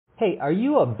Hey, are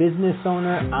you a business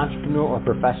owner, entrepreneur, or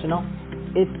professional?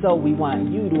 If so, we want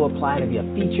you to apply to be a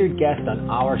featured guest on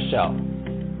our show.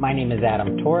 My name is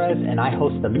Adam Torres, and I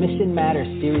host the Mission Matters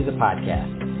series of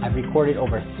podcasts. I've recorded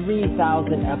over 3,000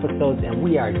 episodes, and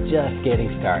we are just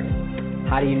getting started.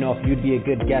 How do you know if you'd be a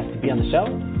good guest to be on the show?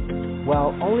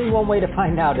 Well, only one way to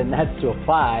find out, and that's to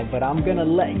apply, but I'm going to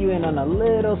let you in on a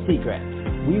little secret.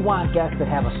 We want guests that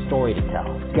have a story to tell,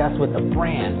 guests with a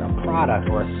brand, a product,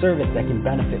 or a service that can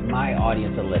benefit my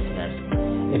audience of listeners.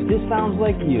 If this sounds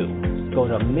like you, go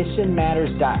to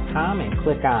missionmatters.com and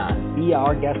click on Be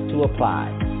Our Guest to apply.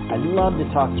 I'd love to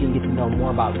talk to you and get to know more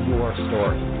about your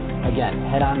story. Again,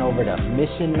 head on over to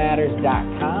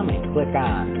missionmatters.com and click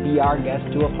on Be Our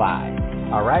Guest to apply.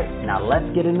 All right, now let's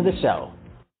get into the show.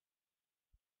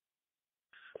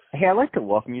 Hey, I'd like to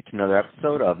welcome you to another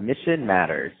episode of Mission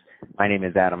Matters. My name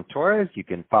is Adam Torres. You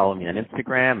can follow me on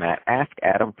Instagram at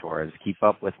AskAdamTorres. Keep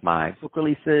up with my book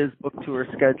releases, book tour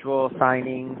schedule,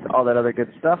 signings, all that other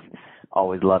good stuff.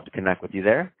 Always love to connect with you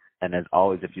there. And as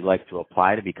always, if you'd like to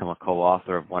apply to become a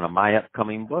co-author of one of my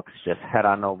upcoming books, just head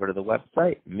on over to the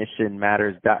website,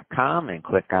 missionmatters.com, and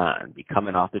click on Become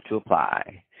an Author to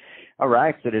apply. All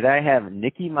right, so today I have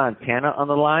Nicky Montana on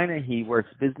the line, and he works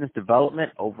business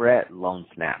development over at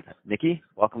LoanSnap. Nicky,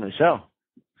 welcome to the show.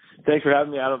 Thanks for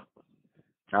having me, Adam.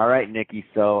 All right, Nicky.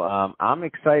 So I'm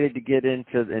excited to get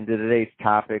into today's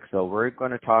topic. So we're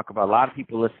going to talk about, a lot of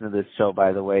people listen to this show,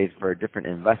 by the way, for different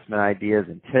investment ideas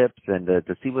and tips and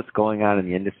to see what's going on in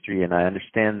the industry. And I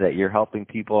understand that you're helping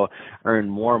people earn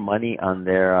more money on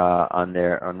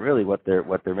really what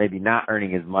they're maybe not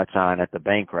earning as much on at the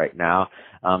bank right now.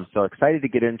 So excited to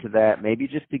get into that. Maybe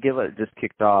just to get it just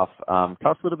kicked off,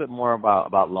 tell us a little bit more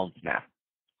about LoanSnap.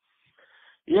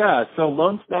 Yeah, so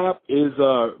LoanSnap is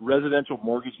a residential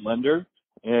mortgage lender,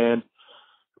 and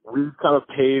we've kind of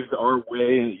paved our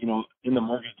way, in the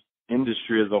mortgage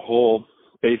industry as a whole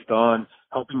based on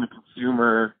helping the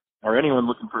consumer or anyone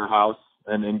looking for a house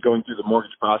and going through the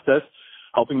mortgage process,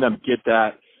 helping them get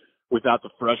that without the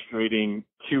frustrating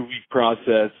 2-week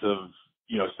process of,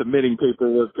 submitting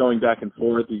paperwork, going back and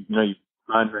forth. You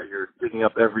find that you're picking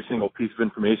up every single piece of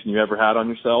information you ever had on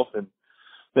yourself, and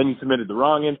then you submitted the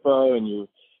wrong info, and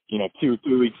 2 or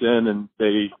 3 weeks in, and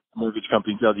the mortgage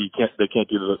company tells you they can't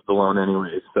give the loan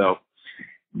anyways. So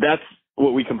that's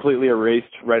what we completely erased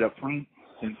right up front.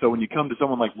 And so when you come to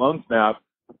someone like LoanSnap,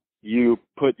 you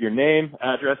put your name,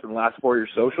 address, and last 4 of your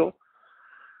social.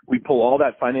 We pull all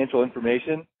that financial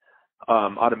information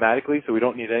automatically, so we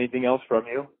don't need anything else from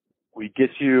you. We get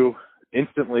you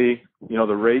instantly,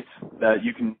 the rates that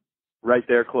you can right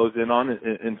there close in on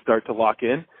and start to lock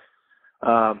in.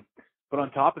 But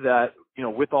on top of that,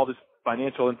 with all this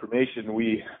financial information,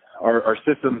 our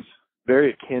system's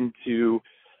very akin to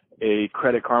a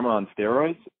Credit Karma on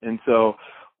steroids. And so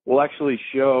we'll actually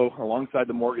show, alongside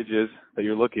the mortgages that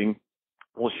you're looking,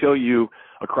 we'll show you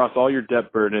across all your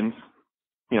debt burdens,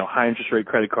 high interest rate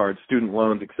credit cards, student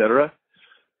loans, et cetera,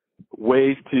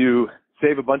 ways to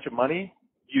save a bunch of money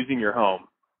using your home.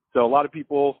 So a lot of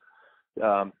people,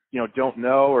 don't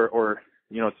know or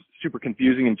it's super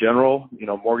confusing in general,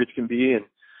 mortgage can be. And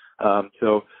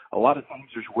so a lot of times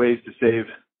there's ways to save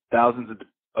thousands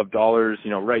of dollars,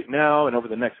 right now and over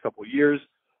the next couple of years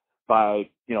by,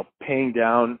 paying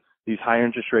down these high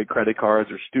interest rate credit cards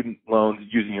or student loans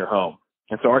using your home.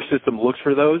 And so our system looks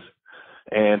for those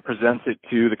and presents it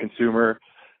to the consumer,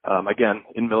 again,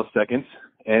 in milliseconds,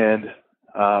 and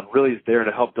really is there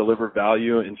to help deliver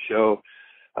value and show,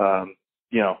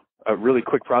 a really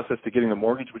quick process to getting the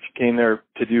mortgage, which you came there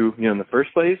to do, in the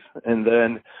first place, and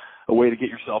then a way to get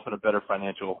yourself in a better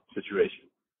financial situation.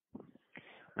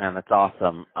 Man, that's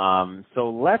awesome. So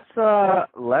let's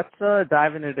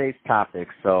dive into today's topic.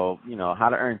 So, how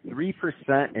to earn 3%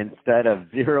 instead of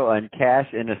zero in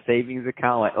cash in a savings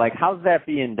account. Like how's that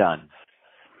being done?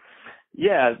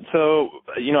 Yeah. So,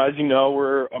 as you know,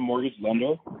 we're a mortgage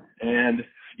lender, and,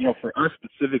 for us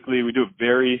specifically, we do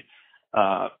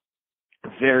a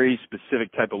very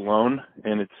specific type of loan,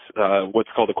 and it's what's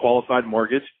called a qualified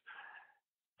mortgage.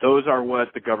 Those are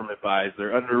what the government buys.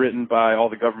 They're underwritten by all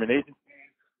the government agencies,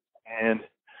 and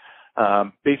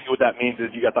basically what that means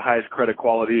is you got the highest credit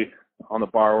quality on the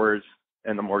borrowers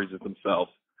and the mortgages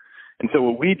themselves. And so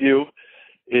what we do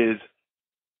is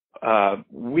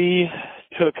we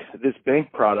took this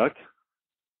bank product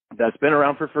that's been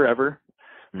around for forever,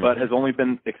 but has only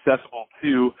been accessible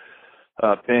to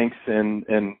banks and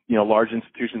large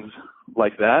institutions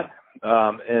like that.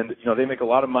 And they make a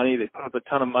lot of money. They put up a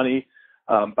ton of money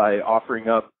by offering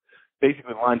up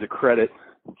basically lines of credit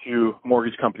to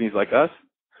mortgage companies like us.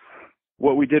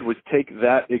 What we did was take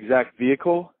that exact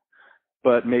vehicle,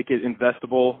 but make it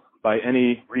investable by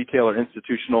any retail or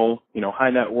institutional, high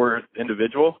net worth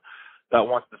individual that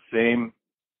wants the same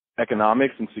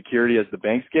economics and security as the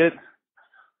banks get,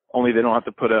 only they don't have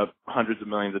to put up hundreds of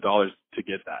millions of dollars to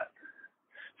get that.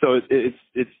 So it's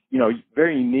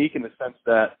very unique in the sense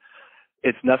that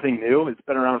it's nothing new. It's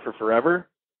been around for forever.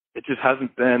 It just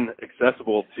hasn't been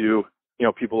accessible to,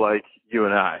 people like you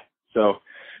and I. So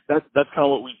that's kind of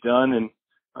what we've done, and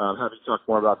happy to talk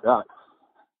more about that.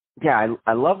 Yeah,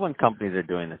 I love when companies are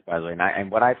doing this, by the way. And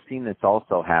what I've seen this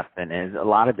also happen is a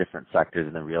lot of different sectors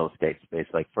in the real estate space.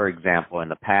 Like, for example, in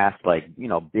the past,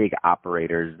 big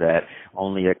operators that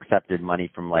only accepted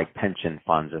money from pension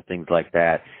funds or things like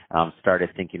that started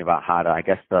thinking about how to, I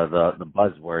guess the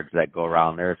buzzwords that go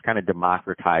around there is kind of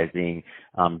democratizing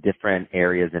different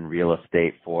areas in real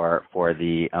estate for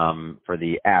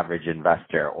the average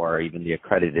investor or even the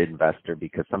accredited investor,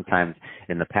 because sometimes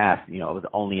in the past, it was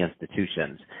only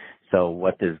institutions. So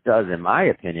what this does, in my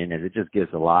opinion, is it just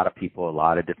gives a lot of people a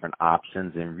lot of different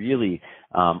options and really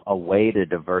a way to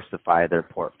diversify their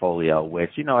portfolio, which,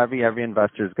 every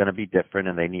investor is going to be different,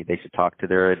 and they should talk to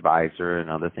their advisor and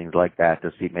other things like that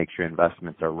to make sure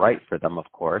investments are right for them, of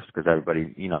course, because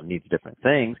everybody, needs different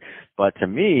things. But to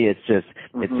me, it's just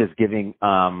giving,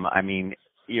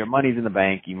 your money's in the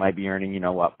bank. You might be earning,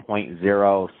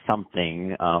 0.0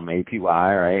 something APY,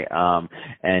 right?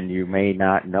 And you may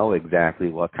not know exactly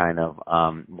what type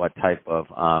of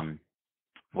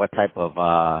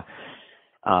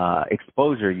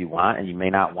exposure you want, and you may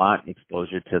not want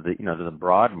exposure to the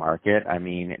broad market. Tell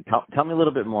me a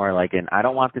little bit more. And I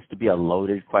don't want this to be a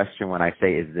loaded question when I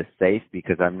say, is this safe?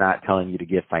 Because I'm not telling you to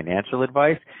give financial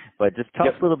advice, but just tell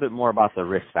us a little bit more about the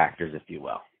risk factors, if you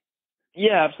will.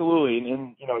 Yeah, absolutely.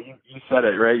 And you said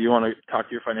it, right? You want to talk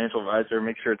to your financial advisor,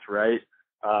 make sure it's right.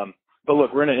 But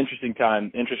look, we're in an interesting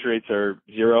time. Interest rates are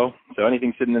zero. So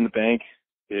anything sitting in the bank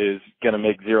is going to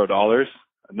make $0,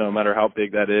 no matter how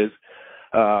big that is.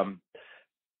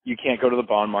 You can't go to the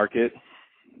bond market.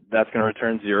 That's going to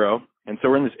return zero. And so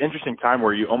we're in this interesting time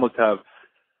where you almost have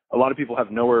a lot of people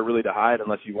have nowhere really to hide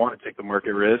unless you want to take the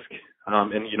market risk.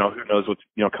 And who knows what's,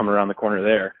 coming around the corner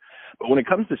there. But when it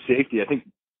comes to safety, I think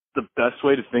the best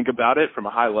way to think about it from a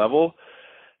high level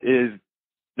is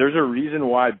there's a reason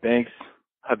why banks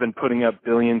have been putting up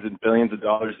billions and billions of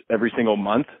dollars every single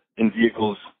month in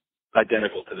vehicles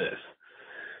identical to this.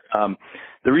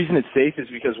 The reason it's safe is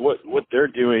because what they're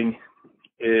doing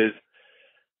is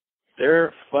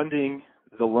they're funding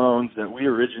the loans that we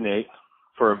originate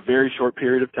for a very short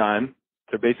period of time.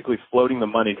 They're basically floating the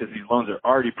money because these loans are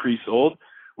already pre-sold.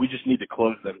 We just need to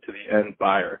close them to the end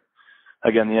buyer.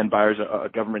 Again, the end buyer is a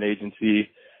government agency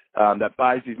that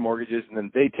buys these mortgages, and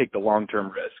then they take the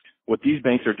long-term risk. What these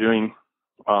banks are doing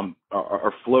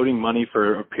are floating money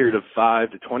for a period of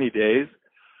 5 to 20 days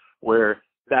where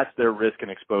that's their risk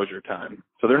and exposure time.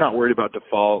 So they're not worried about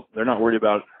default. They're not worried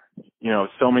about,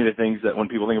 so many of the things that when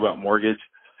people think about mortgage,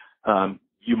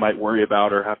 you might worry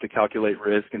about or have to calculate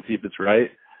risk and see if it's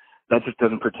right. That just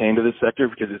doesn't pertain to this sector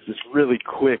because it's this really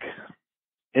quick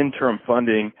interim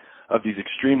funding of these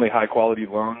extremely high quality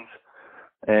loans.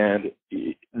 And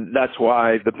that's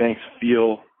why the banks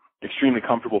feel extremely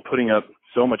comfortable putting up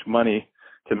so much money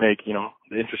to make,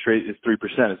 the interest rate is 3%.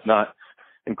 It's not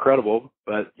incredible,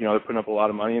 but, they're putting up a lot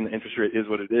of money and the interest rate is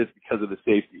what it is because of the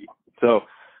safety. So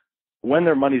when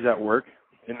their money's at work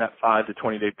in that 5 to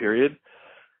 20 day period,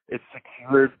 it's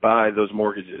secured by those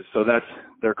mortgages. So that's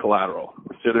their collateral.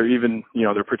 So they're even,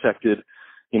 they're protected,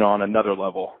 on another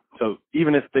level. So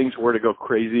even if things were to go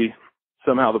crazy,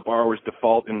 somehow the borrowers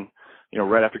default and,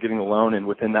 right after getting the loan and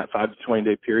within that 5 to 20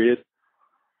 day period,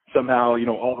 somehow,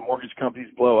 all the mortgage companies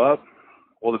blow up.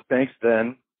 Well, the banks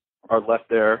then are left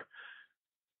there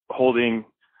holding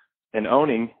and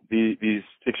owning these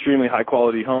extremely high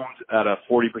quality homes at a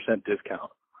 40%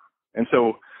 discount. And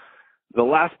so the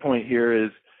last point here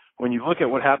is when you look at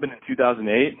what happened in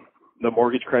 2008, the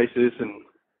mortgage crisis and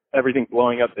everything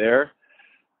blowing up there,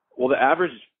 well, the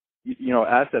average,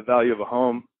 asset value of a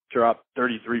home dropped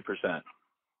 33%.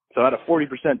 So at a 40%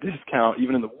 discount,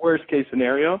 even in the worst case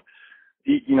scenario,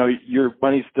 your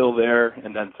money's still there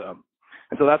and then some.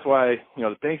 And so that's why,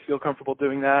 the banks feel comfortable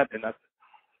doing that. And that's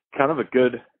kind of a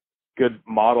good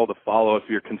model to follow if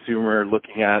you're a consumer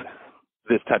looking at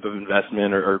this type of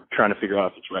investment or trying to figure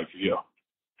out if it's right for you.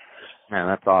 Man,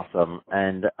 that's awesome.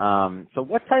 And so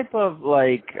what type of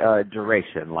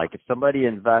duration? If somebody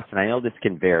invests, and I know this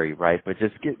can vary, right? But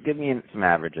just give me some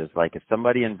averages. If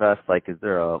somebody invests, is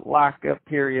there a lockup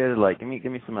period? Give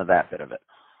me some of that bit of it.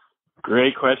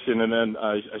 Great question. And then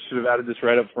I should have added this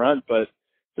right up front, but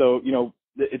so,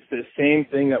 it's the same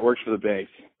thing that works for the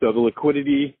banks. So the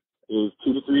liquidity is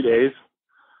 2 to 3 days.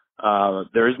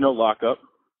 There is no lockup.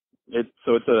 It's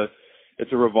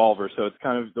a revolver. So it's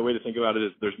kind of the way to think about it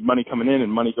is there's money coming in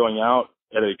and money going out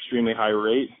at an extremely high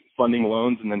rate, funding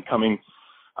loans and then coming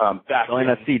back. So in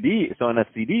a CD,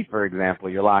 for example,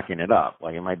 you're locking it up.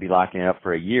 Like it might be locking it up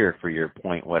for a year for your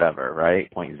point whatever,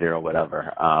 right? 0.0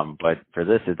 whatever. But for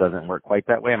this, it doesn't work quite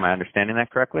that way. Am I understanding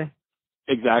that correctly?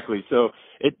 Exactly. So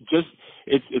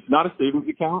it's not a savings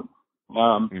account.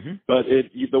 But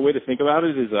the way to think about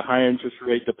it is a high interest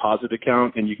rate deposit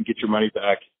account, and you can get your money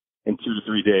back in 2 to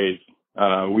 3 days.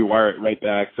 We wire it right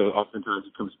back, so oftentimes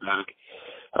it comes back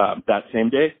that same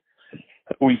day.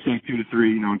 We say 2 to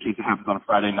 3, in case it happens on a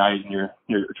Friday night and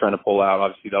you're trying to pull out.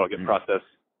 Obviously, that'll get processed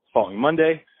following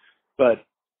Monday. But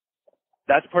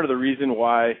that's part of the reason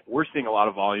why we're seeing a lot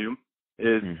of volume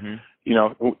is,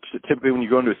 typically when you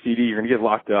go into a CD, you're going to get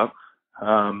locked up.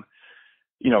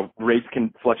 Rates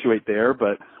can fluctuate there,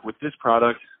 but with this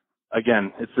product,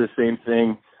 again, it's the same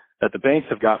thing that the banks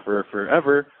have got for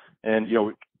forever. And,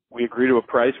 we agree to a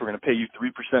price. We're going to pay you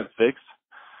 3% fixed.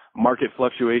 Market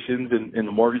fluctuations in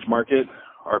the mortgage market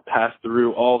are passed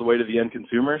through all the way to the end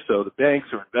consumer. So the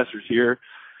banks or investors here,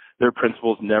 their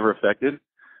principal is never affected,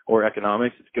 or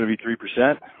economics, it's going to be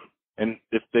 3%. And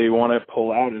if they want to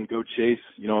pull out and go chase,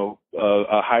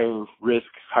 a higher risk,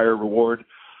 higher reward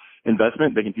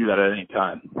investment, they can do that at any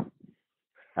time.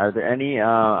 Are there any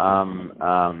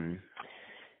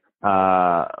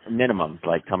minimums?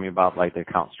 Like, tell me about the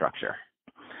account structure.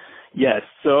 Yes.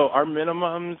 So our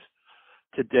minimums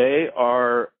today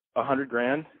are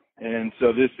 $100,000, and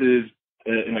so this is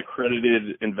an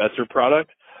accredited investor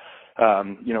product.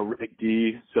 Reg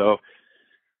D. So,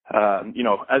 I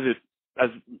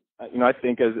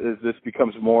think as this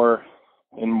becomes more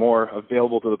and more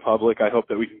available to the public, I hope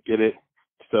that we can get it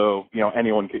so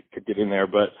anyone could get in there.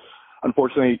 But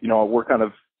unfortunately,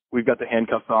 we've got the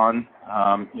handcuffs on.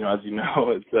 As you know,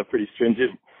 it's a pretty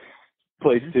stringent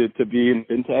place to be in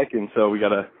fintech, and so we got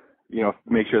to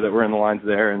make sure that we're in the lines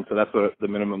there, and so that's what the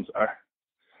minimums are.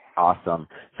 Awesome.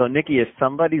 So, Nicky, if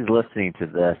somebody's listening to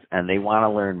this and they want to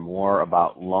learn more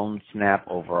about LoanSnap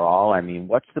overall,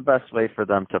 what's the best way for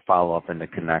them to follow up and to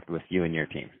connect with you and your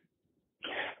team?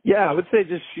 Yeah, I would say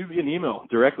just shoot me an email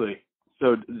directly.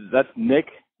 So that's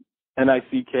Nick, Nick,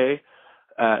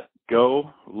 at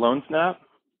GoLoanSnap,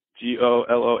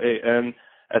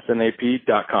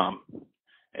 GOLOANSNAP.com.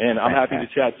 And I'm happy to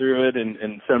chat through it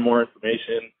and send more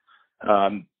information.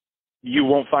 You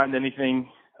won't find anything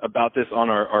about this on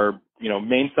our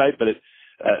main site, but it's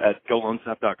at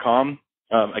GoLoanSnap.com,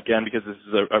 again, because this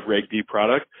is a Reg D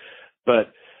product.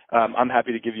 But I'm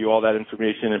happy to give you all that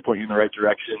information and point you in the right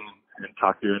direction and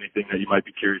talk through anything that you might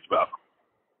be curious about.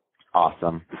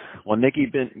 Awesome. Well, Nicky,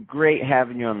 been great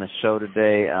having you on the show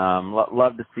today.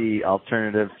 Love to see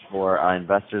alternatives for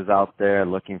investors out there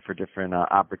looking for different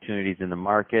opportunities in the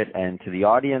market. And to the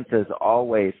audience, as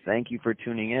always, thank you for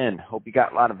tuning in. Hope you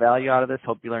got a lot of value out of this.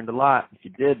 Hope you learned a lot. If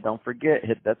you did, don't forget,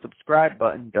 hit that subscribe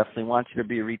button. Definitely want you to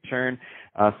be a return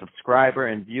subscriber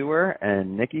and viewer.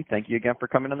 And Nicky, thank you again for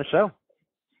coming on the show.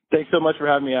 Thanks so much for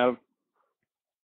having me, Adam.